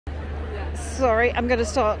Sorry, I'm going to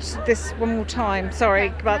start this one more time. Sorry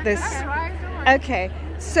about this. Okay,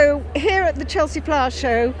 so here at the Chelsea Flower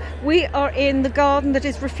Show, we are in the garden that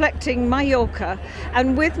is reflecting Mallorca.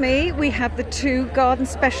 And with me, we have the two garden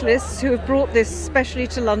specialists who have brought this specially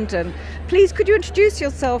to London. Please, could you introduce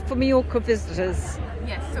yourself for Mallorca visitors?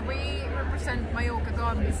 Yes, so we represent Mallorca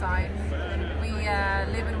Garden Design. We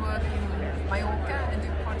live and work in Mallorca and do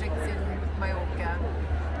projects in Mallorca.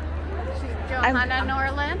 She's Johanna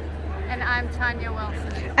Norlin, and I'm Tanya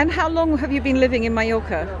Wilson. And how long have you been living in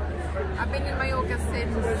Mallorca? I've been in Mallorca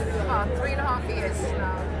since about 3.5 years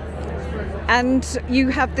now. And you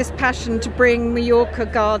have this passion to bring Mallorca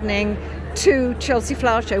gardening to Chelsea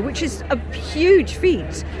Flower Show, which is a huge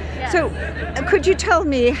feat. Yes. So could you tell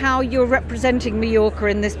me how you're representing Mallorca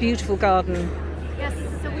in this beautiful garden? Yes,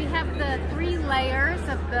 so we have the 3 layers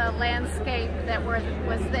of the landscape that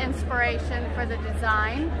was the inspiration for the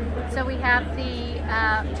design. So we have the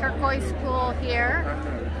turquoise pool here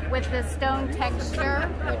with the stone texture,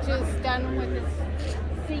 which is done with the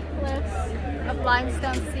sea cliffs, of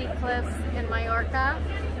limestone sea cliffs in Mallorca.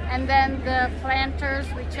 And then the planters,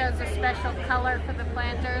 we chose a special color for the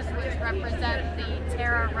planters, which represent the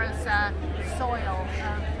Terra Rosa soil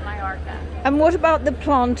of Mallorca. And what about the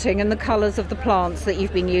planting and the colours of the plants that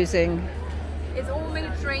you've been using? It's all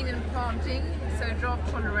Mediterranean planting, so drought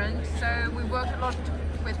tolerant. So we work a lot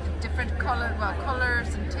with different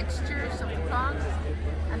colors and textures of the plants.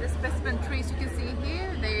 And the specimen trees you can see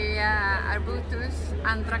here, they are Arbutus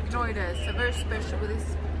andrachnoides, so very special with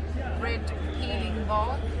this red peeling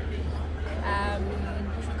bark.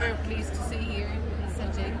 Which we're very pleased to see here in the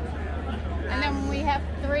setting. And then we have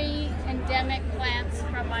 3 endemic plants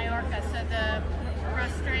from Mallorca, so the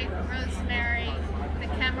prostrate rosemary, the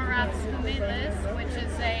Camaraps humilis, which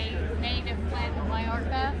is a native plant of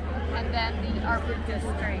Mallorca, and then the Arbutus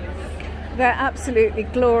trees. They're absolutely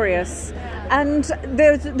glorious. And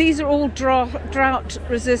these are all drought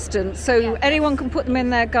resistant, so anyone can put them in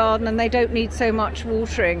their garden and they don't need so much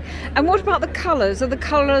watering. And what about the colours? Are the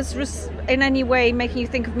colours in any way making you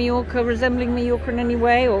think of Mallorca, resembling Mallorca in any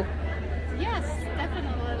way? Or? Yes,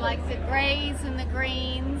 definitely. Like the greys and the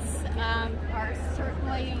greens are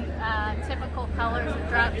certainly typical colours of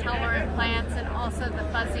drought-tolerant plants, and also the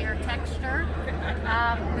fuzzier texture.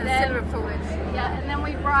 The silver foliage. Yeah, and then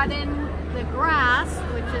we brought in the grass,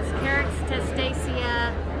 which is Carex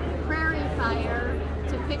testacea prairie fire,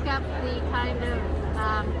 to pick up the kind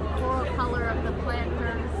of coral color of the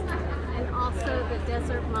planters, and also the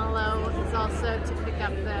desert mallow is also to pick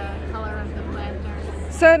up the color of the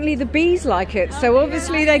planters. Certainly the bees like it, so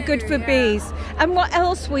obviously they're good for bees. And what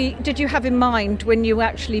else did you have in mind when you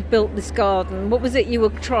actually built this garden? What was it you were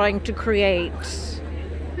trying to create?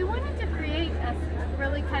 We wanted to create a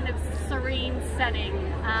really kind of serene setting,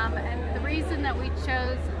 and the reason that we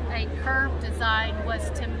chose a curved design was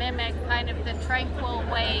to mimic kind of the tranquil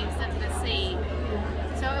waves of the sea.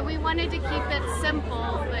 So we wanted to keep it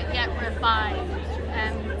simple but yet refined.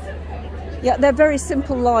 Yeah, they're very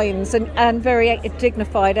simple lines and very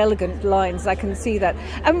dignified, elegant lines. I can see that.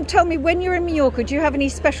 Tell me, when you're in Mallorca, do you have any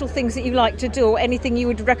special things that you like to do, or anything you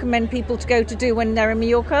would recommend people to go to do when they're in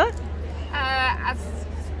Mallorca?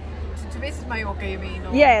 To visit Mallorca, you mean?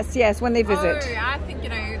 Or? Yes, when they visit. Oh, I think,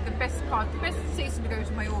 the best season to go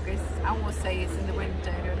to Mallorca is, I always say, is in the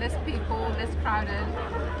winter. Less people, less crowded,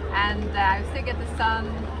 and still get the sun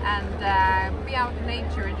and be out in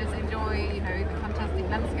nature and just enjoy, the fantastic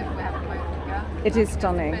landscape we have in Mallorca. It is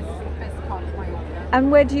stunning. It's the best part of Mallorca.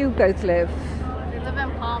 And where do you both live? We live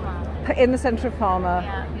in Palma. In the centre of Palma.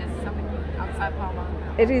 Yeah. Yes, outside Palma.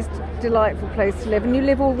 It is a delightful place to live, and you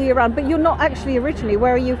live all the year round. But you're not actually originally.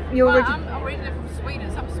 Where are you? I'm originally from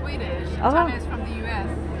Sweden, so I'm Swedish. Tanya is from the US,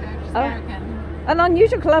 so she's American. An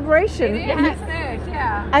unusual collaboration. Yes,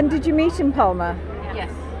 yeah. And did you meet in Palma?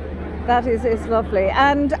 Yes. That is lovely.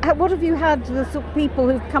 And what have you had, the sort of people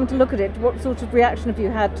who've come to look at it, what sort of reaction have you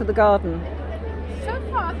had to the garden? So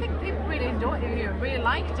far, I think people really enjoyed it, really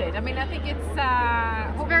liked it. I mean, I think it's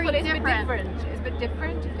very different. It's a bit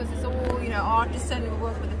different because it's all, artisan. We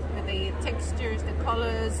work with the textures, the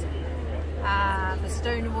colours, the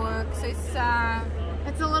stonework. So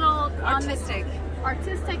it's a little artistic.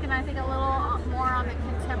 And I think a little more on the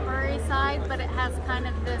contemporary side, but it has kind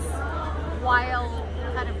of this wild,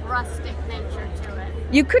 kind of rustic nature to it.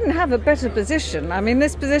 You couldn't have a better position. I mean,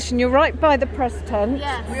 this position, you're right by the press tent.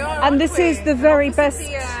 Yes. We are, and this is the very best.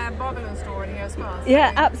 The Babylon store in here as well.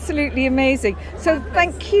 Yeah, absolutely amazing. So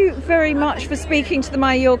thank you very much for speaking to the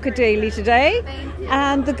Mallorca Daily today.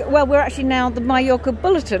 And well, we're actually now the Mallorca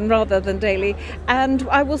Bulletin rather than Daily. And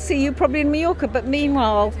I will see you probably in Mallorca. But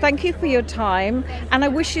meanwhile, thank you for your time. And I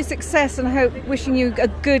wish you success and wishing you a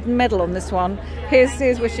good medal on this one.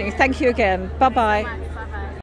 Here's wishing you. Thank you again. Bye-bye.